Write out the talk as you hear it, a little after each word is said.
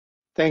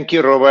Thank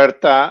you,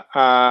 Roberta.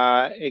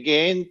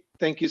 Again,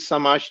 thank you so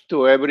much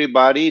to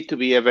everybody to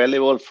be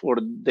available for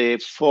the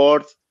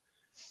fourth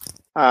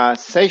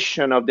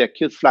session of the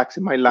acute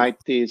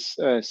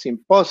flaximyelitis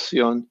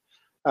symposium,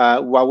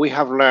 what we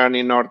have learned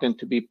in order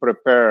to be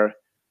prepared.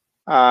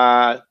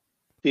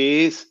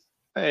 This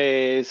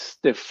is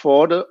the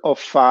fourth of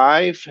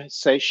 5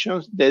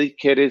 sessions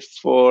dedicated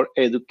for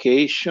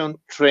education,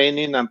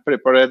 training, and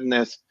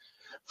preparedness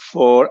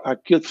for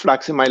acute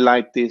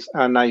flaximyelitis.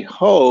 And I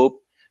hope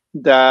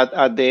that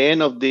at the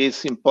end of this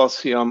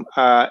symposium,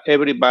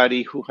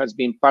 everybody who has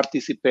been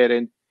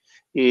participating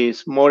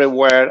is more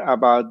aware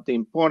about the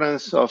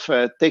importance of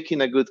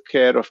taking a good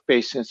care of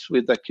patients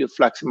with acute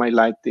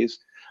flaximyelitis,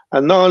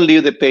 and not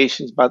only the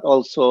patients, but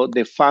also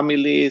the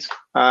families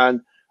and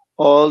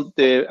all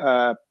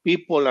the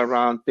people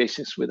around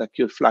patients with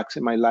acute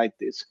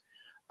flaximyelitis.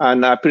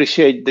 And I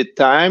appreciate the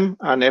time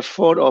and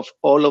effort of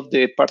all of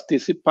the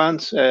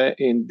participants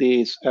in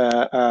these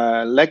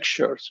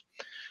lectures.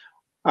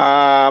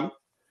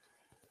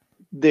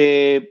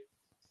 The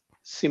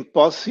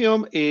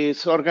symposium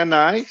is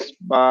organized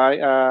by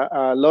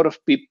a lot of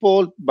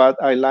people, but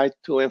I like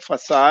to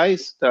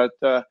emphasize that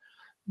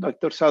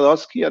Dr.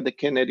 Sadowsky at the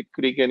Kennedy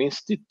Krieger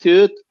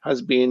Institute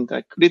has been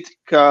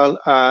critical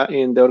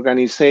in the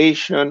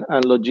organization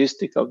and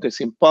logistics of the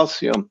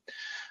symposium.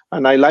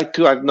 And I like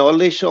to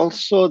acknowledge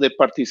also the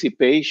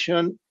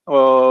participation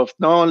of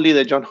not only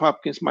the Johns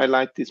Hopkins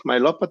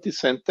Myelopathy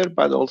Center,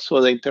 but also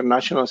the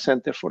International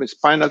Center for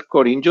Spinal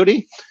Cord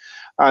Injury,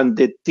 and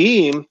the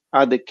team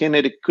at the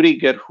Kennedy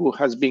Krieger, who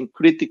has been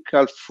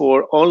critical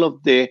for all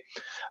of the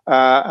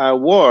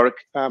work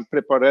and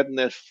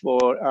preparedness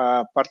for,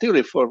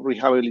 particularly for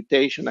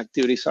rehabilitation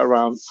activities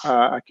around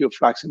acute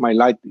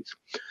flaximyelitis.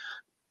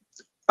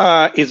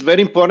 It's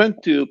very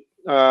important to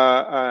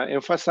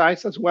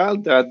emphasize as well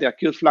that the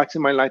acute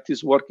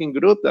flaximyelitis working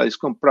group that is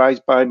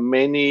comprised by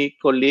many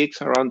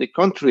colleagues around the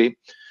country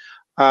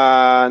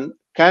and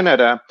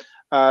Canada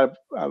are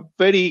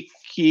very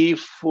key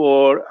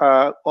for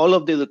all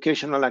of the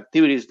educational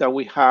activities that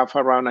we have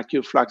around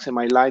acute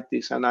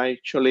flaximyelitis. And I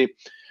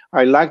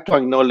like to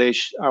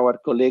acknowledge our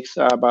colleagues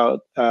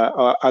about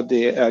at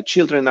the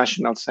Children's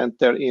National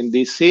Center in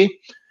DC,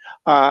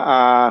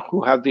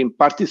 who have been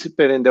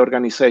participating in the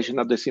organization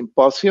of the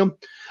symposium.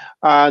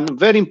 And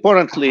very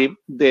importantly,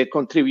 the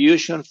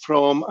contribution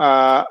from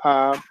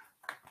and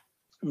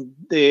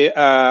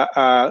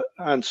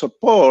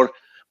support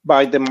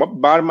by the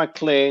Barr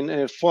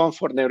McLean Fund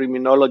for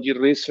Neuroimmunology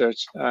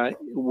Research.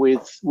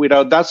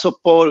 Without that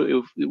support,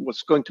 it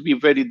was going to be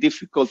very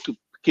difficult to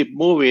keep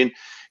moving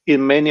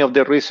in many of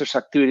the research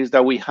activities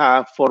that we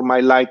have for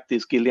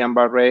myelitis,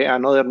 Guillain-Barré,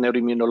 and other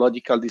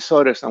neuroimmunological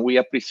disorders. And we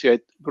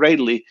appreciate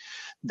greatly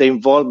the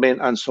involvement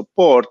and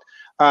support.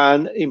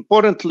 And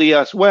importantly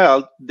as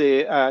well,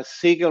 the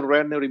Siegel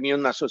Rare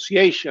Neuroimmune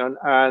Association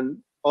and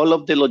all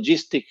of the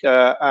logistic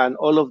and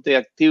all of the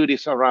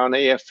activities around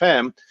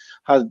AFM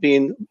has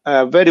been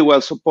very well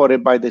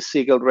supported by the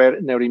Siegel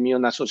Rare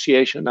Neuroimmune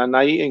Association. And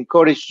I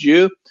encourage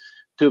you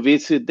to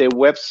visit the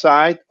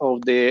website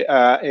of the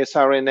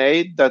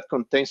SRNA that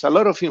contains a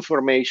lot of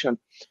information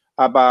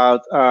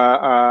about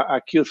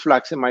acute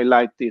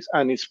flaximyelitis,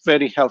 and it's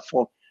very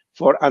helpful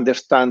for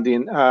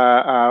understanding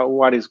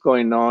what is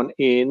going on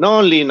not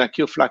only in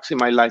acute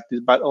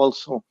flaximyelitis, but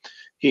also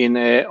in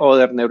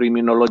other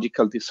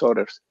neuroimmunological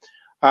disorders.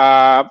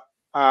 I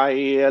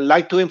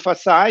like to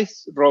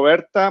emphasize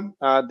Roberta.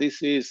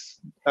 This is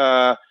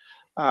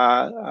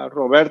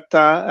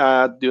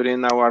Roberta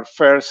during our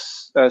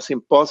first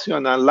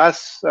symposium and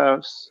last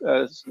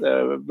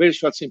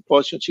virtual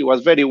symposium. She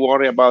was very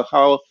worried about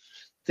how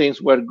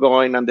things were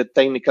going and the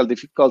technical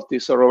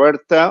difficulties. So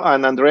Roberta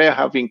and Andrea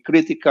have been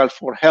critical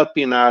for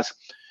helping us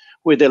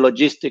with the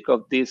logistic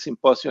of this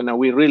symposium, and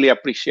we really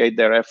appreciate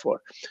their effort.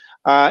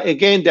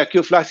 Again, the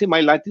acute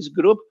flaximyelitis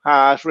group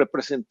has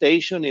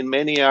representation in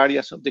many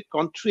areas of the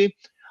country,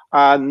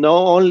 not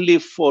only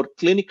for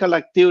clinical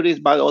activities,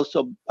 but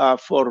also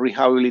for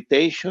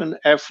rehabilitation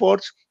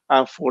efforts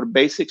and for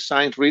basic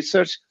science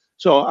research.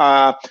 So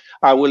I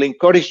will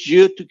encourage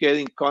you to get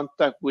in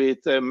contact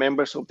with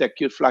members of the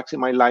acute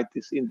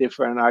flaximyelitis in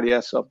different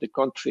areas of the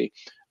country.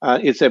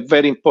 It's a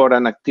very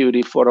important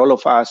activity for all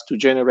of us to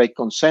generate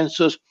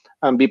consensus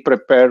and be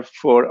prepared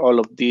for all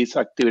of these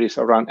activities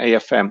around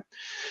AFM.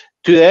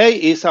 Today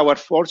is our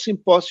fourth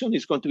symposium.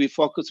 It's going to be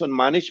focused on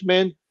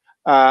management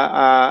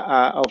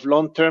of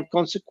long-term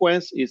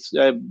consequence. It's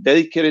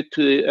dedicated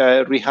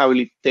to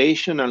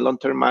rehabilitation and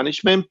long-term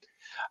management.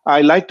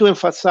 I like to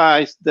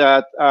emphasize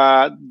that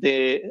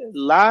the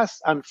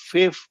last and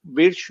fifth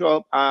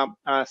virtual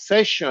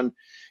session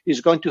is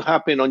going to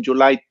happen on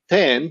July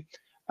 10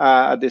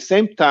 at the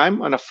same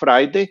time on a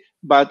Friday,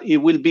 but it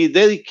will be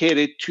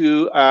dedicated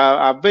to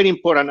very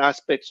important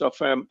aspects of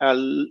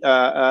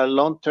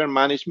long-term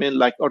management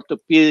like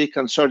orthopedic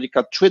and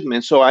surgical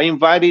treatment. So I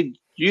invited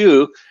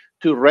you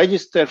to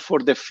register for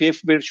the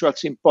fifth virtual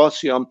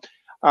symposium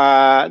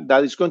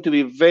that is going to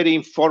be very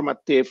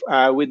informative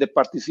with the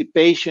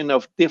participation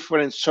of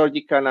different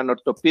surgical and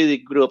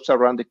orthopedic groups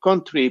around the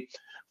country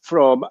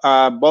from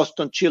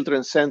Boston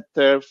Children's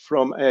Center,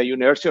 from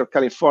University of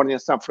California,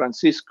 San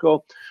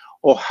Francisco,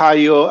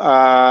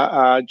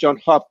 Ohio,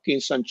 Johns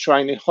Hopkins, and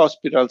Trinity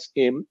Hospitals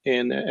in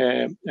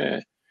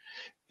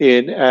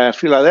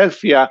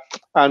Philadelphia,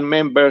 and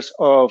members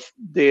of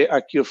the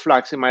Acute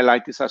Flaccid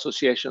Myelitis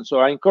Association. So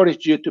I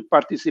encourage you to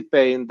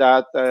participate in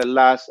that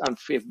last and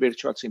fifth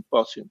virtual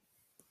symposium.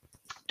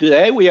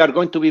 Today, we are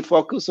going to be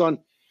focused on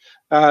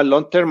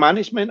long-term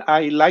management.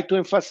 I like to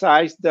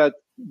emphasize that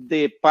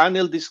the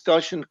panel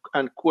discussion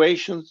and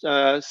questions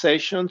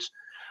sessions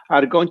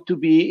are going to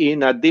be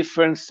in a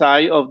different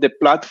side of the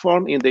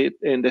platform in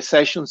the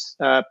sessions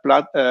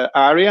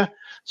area.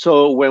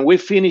 So when we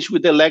finish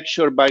with the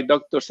lecture by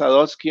Dr.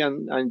 Sadowsky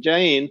and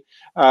Jane,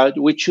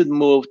 we should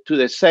move to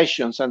the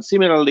sessions. And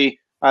similarly,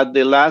 at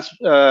the last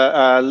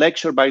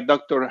lecture by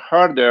Dr.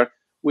 Herder,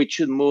 we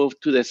should move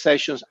to the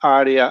sessions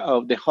area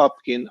of the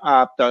Hopkins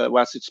app that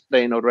was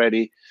explained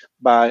already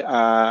by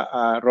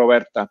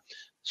Roberta.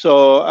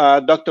 So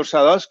Dr.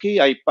 Sadowsky,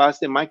 I pass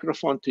the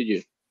microphone to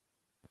you.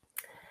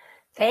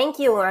 Thank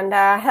you, and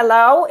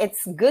hello.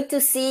 It's good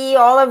to see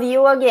all of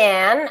you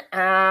again.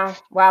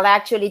 Well,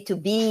 actually to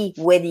be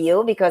with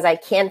you, because I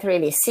can't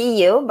really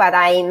see you, but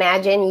I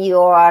imagine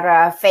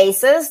your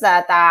faces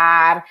that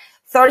are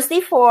thirsty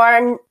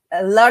for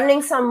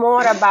learning some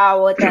more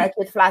about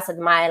acute flaccid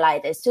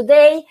myelitis.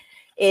 Today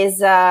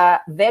is a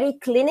very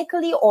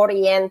clinically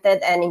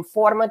oriented and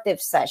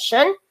informative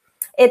session.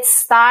 It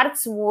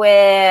starts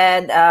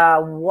with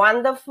a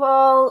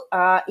wonderful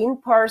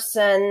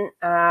in-person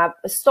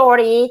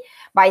story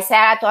by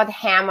Sarah Todd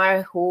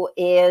Hammer, who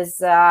is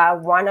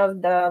one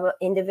of the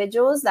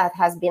individuals that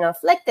has been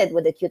afflicted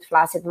with acute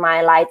flaccid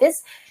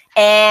myelitis.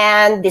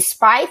 And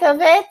despite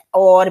of it,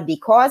 or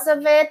because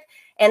of it,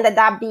 ended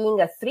up being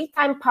a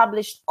 3-time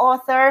published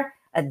author,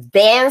 a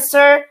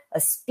dancer, a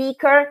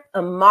speaker,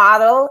 a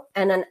model,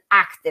 and an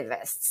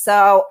activist.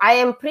 So I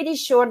am pretty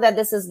sure that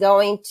this is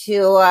going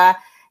to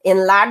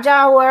enlarge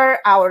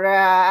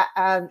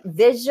our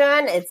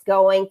vision. It's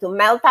going to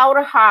melt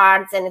our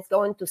hearts, and it's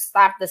going to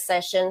start the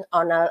session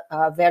on a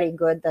very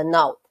good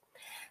note.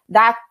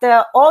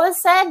 Dr.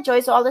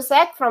 Joyce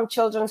Olesek from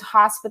Children's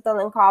Hospital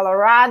in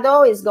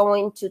Colorado is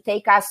going to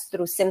take us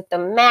through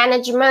symptom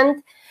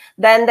management.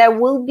 Then there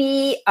will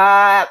be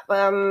a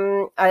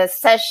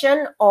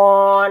session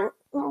on,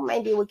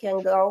 maybe we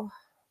can go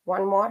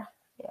one more.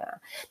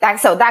 Yeah.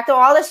 So Dr.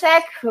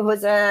 Olesek, who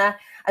is an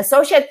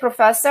associate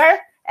professor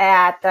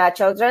at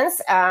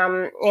Children's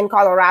in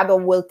Colorado,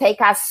 will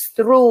take us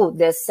through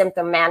this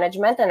symptom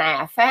management and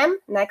AFM.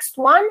 Next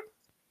one.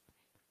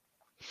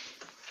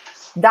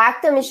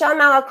 Dr. Michelle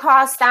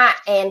Malacosta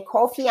and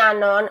Kofi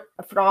Annan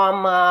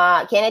from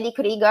Kennedy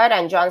Krieger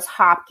and Johns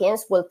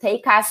Hopkins will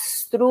take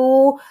us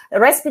through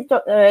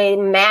respiratory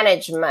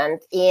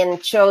management in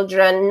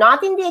children,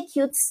 not in the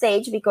acute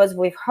stage, because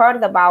we've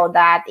heard about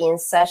that in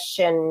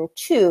session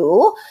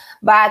 2,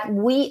 but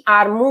we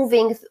are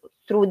moving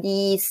through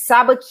the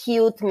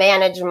subacute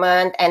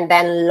management and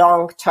then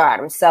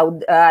long-term. So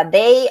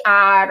they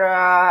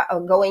are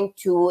going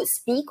to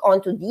speak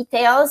onto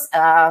details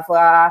of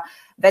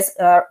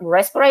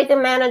respiratory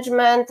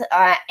management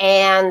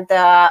and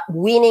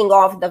weaning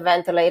off the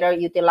ventilator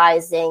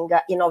utilizing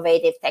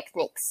innovative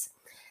techniques.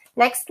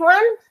 Next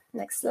one,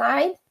 next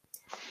slide.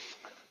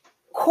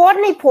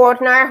 Courtney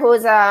Portner,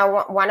 who's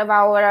one of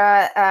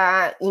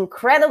our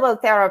incredible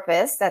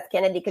therapists at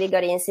Kennedy Krieger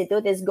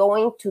Institute, is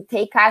going to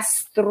take us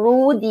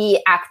through the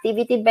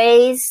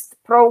activity-based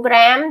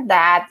program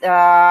that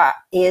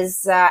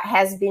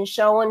has been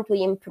shown to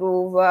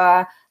improve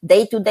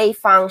day-to-day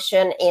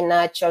function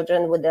in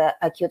children with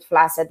acute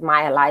flaccid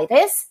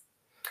myelitis.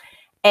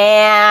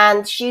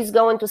 And she's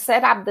going to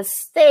set up the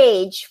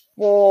stage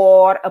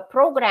for a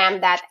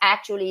program that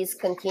actually is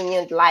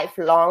continued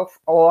lifelong,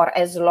 or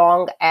as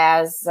long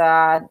as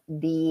the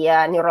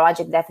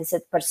neurologic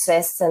deficit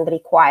persists and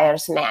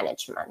requires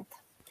management.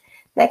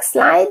 Next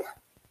slide.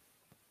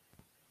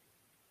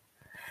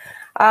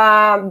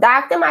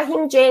 Dr.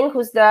 Mahim Jain,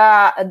 who's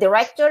the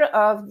director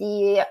of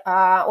the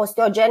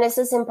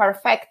Osteogenesis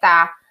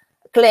Imperfecta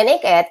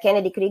clinic at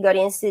Kennedy Krieger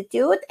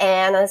Institute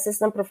and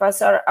assistant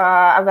professor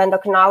of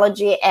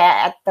endocrinology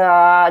at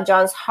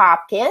Johns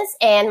Hopkins,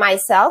 and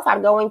myself are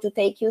going to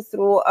take you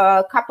through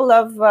a couple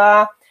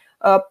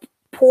of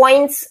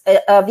points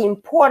of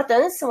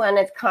importance when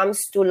it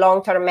comes to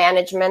long-term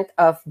management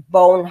of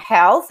bone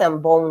health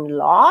and bone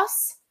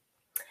loss.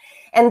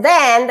 And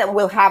then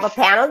we'll have a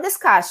panel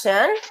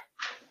discussion.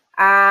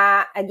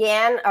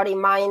 Again, a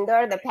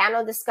reminder, the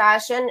panel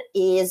discussion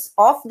is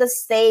off the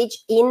stage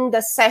in the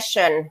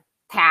session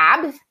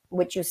tab,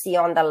 which you see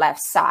on the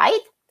left side.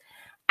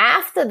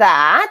 After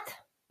that,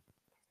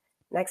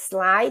 next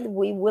slide,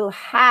 we will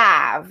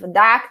have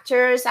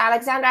Doctors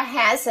Alexandra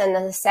Hess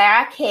and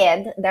Sarah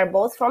Kidd. They're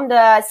both from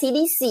the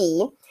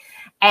CDC,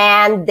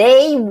 and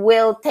they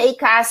will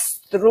take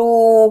us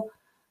through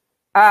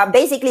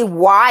basically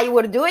why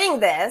we're doing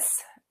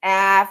this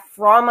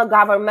from a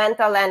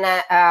governmental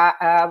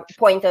and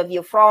point of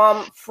view,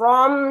 from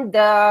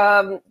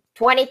the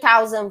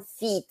 20,000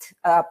 feet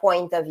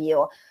point of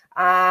view.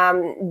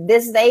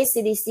 These days,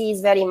 CDC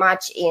is very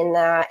much in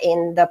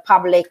the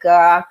public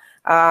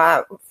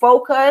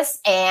focus,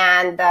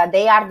 and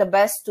they are the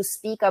best to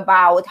speak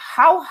about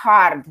how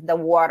hard the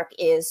work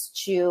is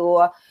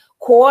to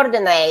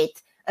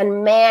coordinate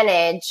and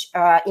manage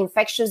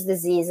infectious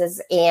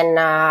diseases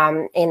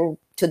in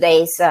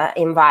today's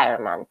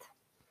environment.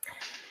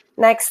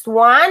 Next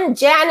one,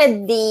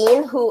 Janet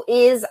Dean, who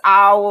is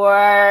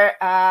our,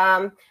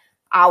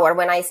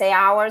 when I say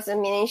ours, I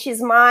mean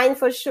she's mine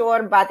for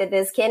sure, but it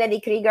is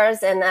Kennedy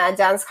Krieger's and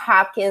Johns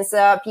Hopkins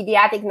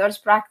pediatric nurse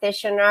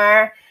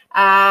practitioner.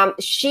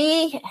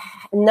 She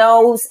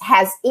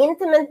has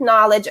intimate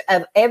knowledge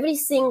of every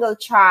single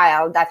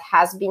child that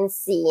has been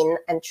seen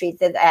and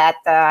treated at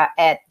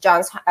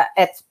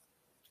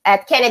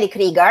Kennedy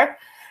Krieger.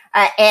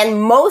 And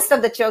most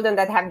of the children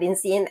that have been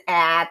seen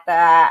at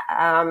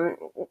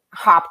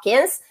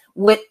Hopkins,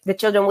 with the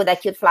children with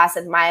acute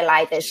flaccid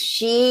myelitis,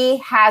 she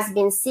has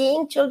been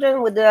seeing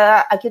children with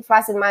acute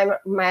flaccid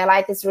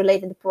myelitis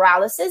related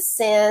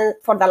paralysis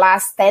for the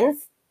last 10,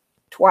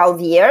 12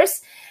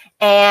 years.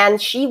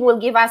 And she will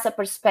give us a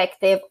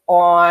perspective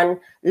on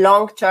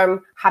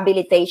long-term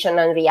habilitation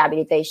and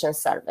rehabilitation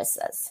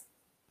services.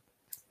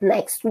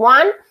 Next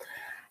one.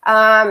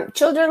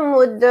 Children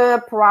with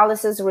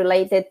paralysis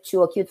related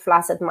to acute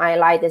flaccid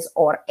myelitis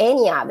or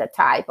any other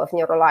type of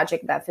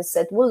neurologic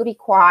deficit will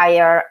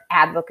require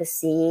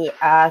advocacy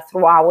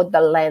throughout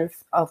the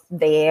length of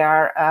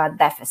their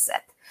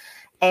deficit.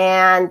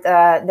 And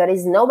there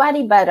is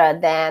nobody better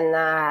than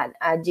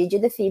Gigi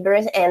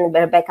DeFibris and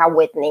Rebecca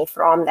Whitney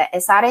from the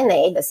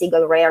SRNA, the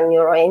Siegel Rare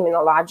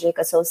Neuroimmunologic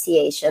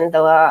Association,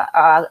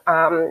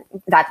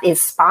 that is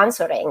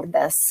sponsoring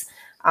this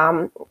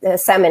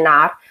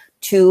seminar,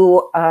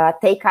 to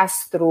take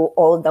us through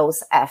all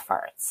those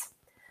efforts.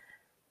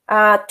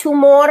 2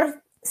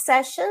 more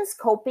sessions,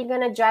 coping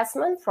and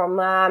adjustment from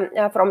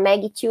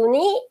Maggie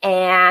Tuney,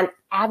 and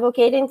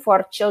advocating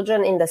for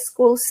children in the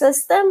school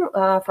system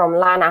from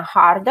Lana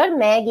Harder.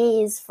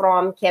 Maggie is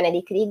from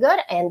Kennedy Krieger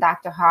and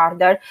Dr.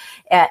 Harder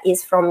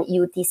is from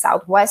UT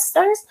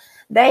Southwestern.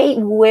 They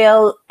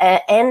will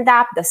end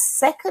up the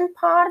second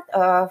part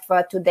of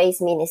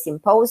today's mini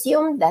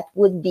symposium that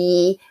would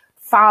be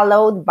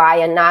followed by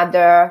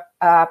another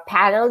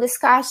panel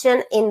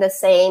discussion in the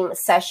same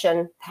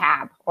session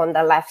tab on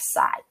the left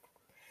side.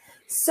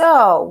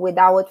 So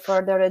without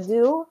further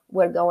ado,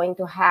 we're going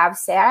to have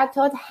Sarah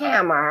Todd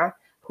Hammer,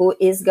 who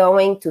is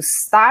going to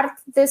start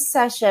this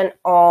session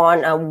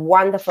on a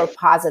wonderful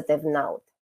positive note.